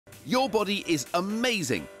Your body is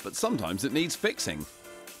amazing, but sometimes it needs fixing.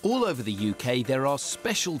 All over the UK, there are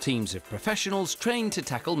special teams of professionals trained to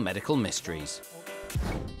tackle medical mysteries.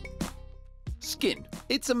 Skin.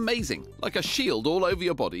 It's amazing, like a shield all over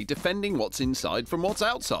your body defending what's inside from what's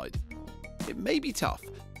outside. It may be tough,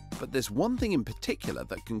 but there's one thing in particular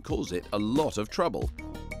that can cause it a lot of trouble.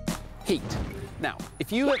 Heat. Now,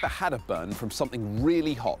 if you ever had a burn from something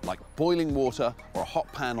really hot, like boiling water or a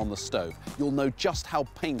hot pan on the stove, you'll know just how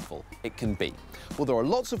painful it can be. Well, there are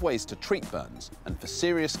lots of ways to treat burns, and for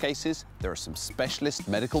serious cases, there are some specialist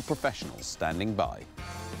medical professionals standing by.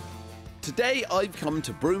 Today, I've come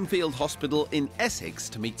to Broomfield Hospital in Essex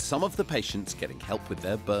to meet some of the patients getting help with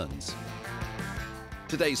their burns.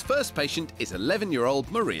 Today's first patient is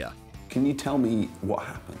 11-year-old Maria. Can you tell me what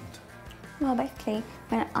happened? Well, basically,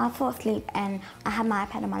 when I fall asleep and I had my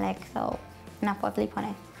iPad on my leg, and I fall asleep on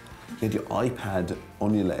it. You had your iPad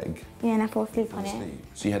on your leg? Yeah, and I fall asleep on it.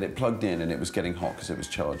 So you had it plugged in and it was getting hot because it was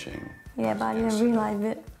charging? Yeah, but I didn't realise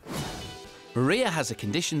it. Maria has a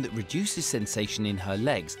condition that reduces sensation in her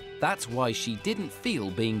legs. That's why she didn't feel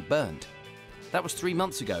being burnt. That was 3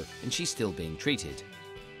 months ago, and she's still being treated.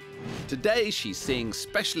 Today, she's seeing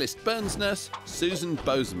specialist burns nurse Susan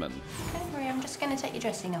Bozeman. Okay, Maria, I'm just going to take your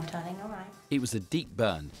dressing off, darling, all right? It was a deep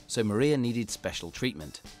burn, so Maria needed special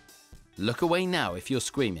treatment. Look away now if you're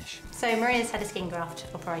squeamish. So Maria's had a skin graft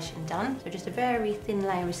operation done. So just a very thin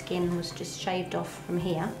layer of skin was just shaved off from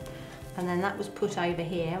here. And then that was put over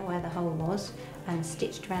here where the hole was and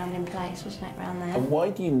stitched round in place, wasn't it, round there? And why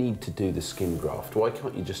do you need to do the skin graft? Why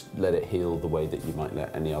can't you just let it heal the way that you might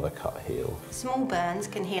let any other cut heal? Small burns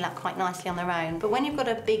can heal up quite nicely on their own, but when you've got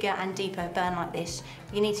a bigger and deeper burn like this,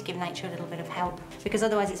 you need to give nature a little bit of help, because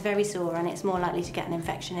otherwise it's very sore and it's more likely to get an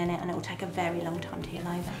infection in it, and it will take a very long time to heal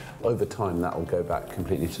over. Over time, that will go back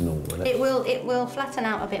completely to normal, will it? It will flatten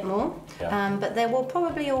out a bit more, yeah. But there will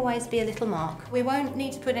probably always be a little mark. We won't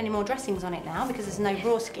need to put any more dressings on it now because there's no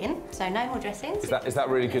raw skin, so no more dressings. Is that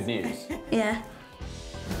really good news? Yeah.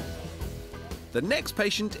 The next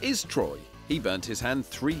patient is Troy. He burnt his hand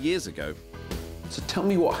 3 years ago. So tell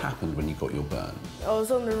me what happened when you got your burn. I was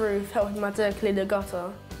on the roof helping my dad clear the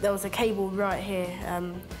gutter. There was a cable right here,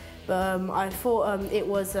 but I thought it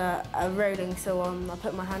was a railing, so I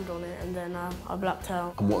put my hand on it and then I blacked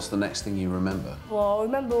out. And what's the next thing you remember? Well, I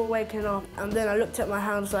remember waking up and then I looked at my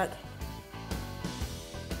hands like...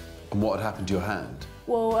 And what had happened to your hand?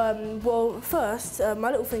 Well, first, my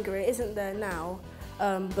little finger, it isn't there now,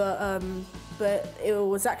 but it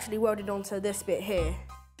was actually welded onto this bit here.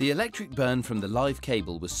 The electric burn from the live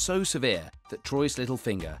cable was so severe that Troy's little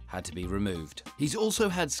finger had to be removed. He's also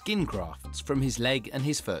had skin grafts from his leg and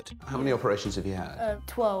his foot. How many operations have you had?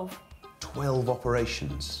 12. 12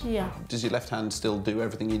 operations? Yeah. Does your left hand still do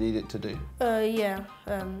everything you need it to do? Yeah.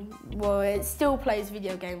 Well, it still plays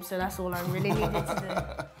video games, so that's all I really needed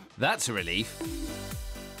to do. That's a relief.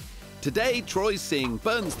 Today, Troy's seeing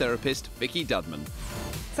burns therapist VICKY DUDMAN.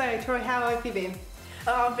 So, Troy, how have you been?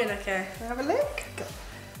 Oh, I've been okay. Have a look.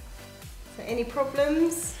 So, any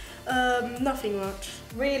problems? Nothing much.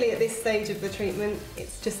 Really, at this stage of the treatment,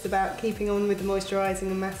 it's just about keeping on with the moisturising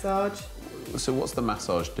and massage. So what's the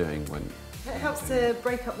massage doing when... It helps to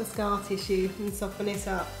break up the scar tissue and soften it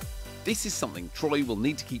up. This is something Troy will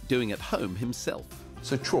need to keep doing at home himself.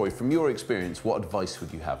 So Troy, from your experience, what advice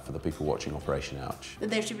would you have for the people watching Operation Ouch? That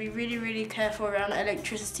they should be really, really careful around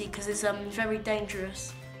electricity because it's very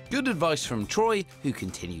dangerous. Good advice from Troy, who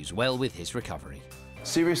continues well with his recovery.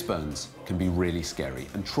 Serious burns can be really scary,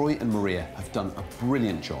 and Troy and Maria have done a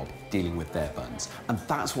brilliant job dealing with their burns. And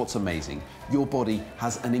that's what's amazing. Your body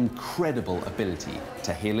has an incredible ability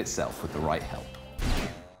to heal itself with the right help.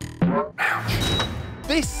 Ouch!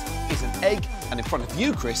 This is an egg, and in front of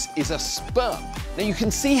you, Chris, is a sperm. Now you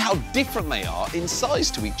can see how different they are in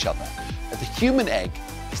size to each other. The human egg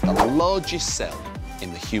is the largest cell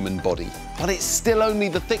in the human body, but it's still only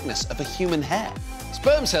the thickness of a human hair.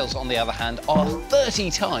 Sperm cells, on the other hand, are 30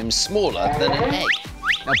 times smaller than an egg.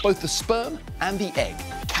 Now, both the sperm and the egg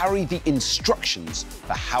carry the instructions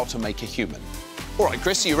for how to make a human. All right,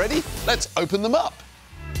 Chris, are you ready? Let's open them up.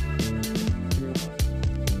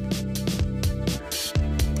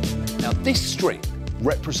 Now, this string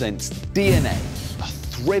represents DNA, a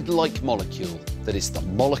thread-like molecule that is the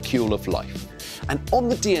molecule of life. And on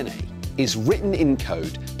the DNA is written in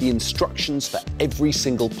code the instructions for every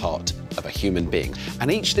single part of a human being.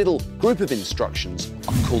 And each little group of instructions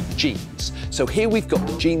are called genes. So here we've got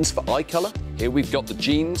the genes for eye colour, here we've got the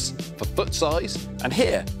genes for foot size, and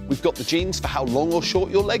here we've got the genes for how long or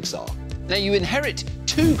short your legs are. Now you inherit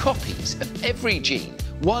 2 copies of every gene,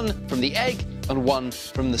 one from the egg and one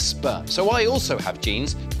from the sperm. So I also have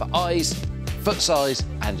genes for eyes, foot size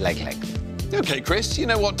and leg length. OK, Chris, you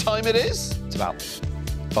know what time it is? It's about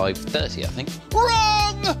 5:30, I think.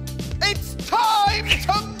 Wrong! It's time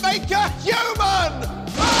to make a human!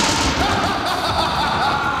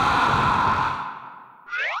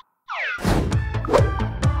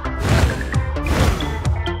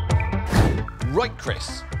 Right,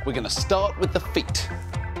 Chris, we're going to start with the feet.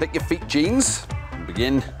 Pick your feet genes and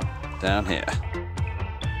begin down here.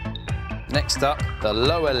 Next up, the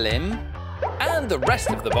lower limb and the rest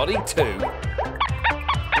of the body too.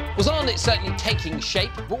 Well, Xand, it's certainly taking shape,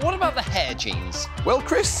 but what about the hair genes? Well,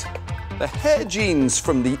 Chris, the hair genes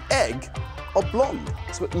from the egg are blonde,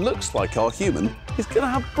 so it looks like our human is going to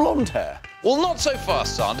have blonde hair. Well, not so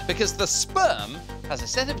fast, Xand, because the sperm has a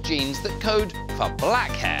set of genes that code for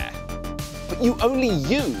black hair. But you only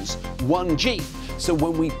use one gene, so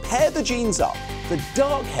when we pair the genes up, the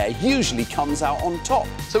dark hair usually comes out on top.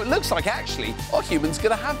 So it looks like actually our human's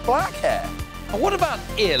going to have black hair. And what about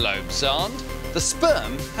earlobes, Xand? The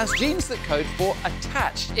sperm has genes that code for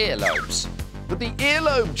attached earlobes. But the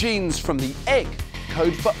earlobe genes from the egg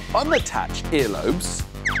code for unattached earlobes,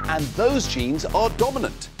 and those genes are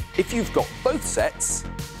dominant. If you've got both sets,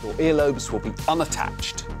 your earlobes will be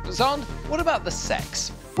unattached. Xand, what about the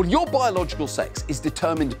sex? Well, your biological sex is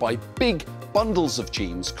determined by big bundles of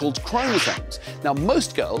genes called chromosomes. Now,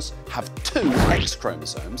 most girls have 2 X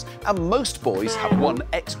chromosomes, and most boys have 1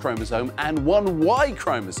 X chromosome and 1 Y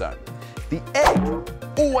chromosome. The egg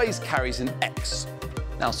always carries an X.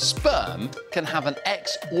 Now, sperm can have an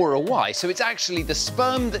X or a Y, so it's actually the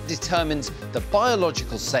sperm that determines the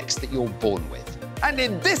biological sex that you're born with. And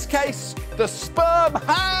in this case, the sperm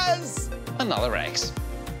has another X.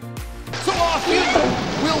 So our human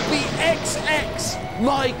will be XX.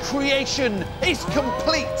 My creation is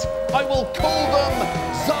complete. I will call them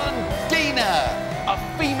Xandina, a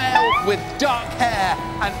female with dark hair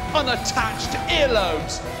and unattached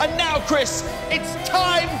earlobes. And now, Chris, it's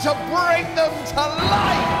time to bring them to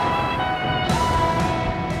life.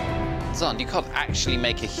 Xand, you can't actually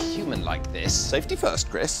make a human like this. Safety first,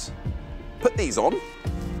 Chris. Put these on.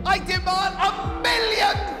 I demand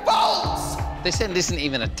 1,000,000 volts! This end isn't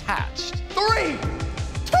even attached. 3,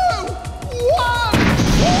 2, 1!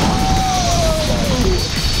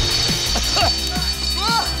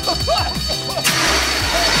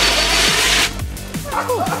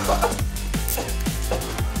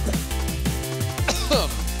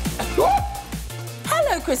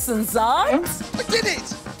 Hello, Chris and Xand. I did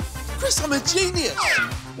it! Chris, I'm a genius!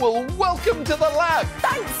 Well, welcome to the lab.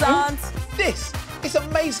 Thanks, Xand. This is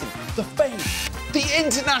amazing. The fame, the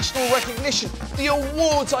international recognition, the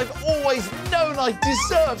awards I've always known I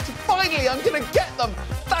deserved. Finally, I'm going to get them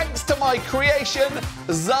thanks to my creation,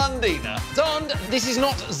 Xandina. Xand, this is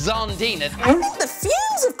not Xandina. I think the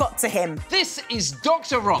fumes have got to him. This is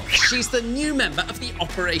Dr. ROMX. She's the new member of the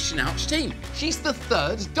Operation Ouch team. She's the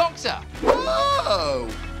 3rd Doctor. Oh,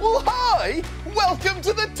 well, hi. Welcome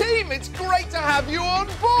to the team. It's great to have you on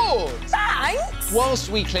board. Thanks. Whilst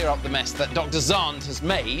we clear up the mess that Dr. Xand has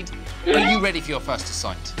made, are you ready for your first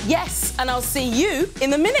assignment? Yes, and I'll see you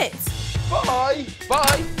in a minute. Bye.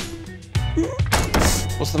 Bye.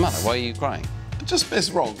 What's the matter? Why are you crying? Just miss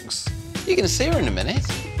Ronks. You're going to see her in a minute.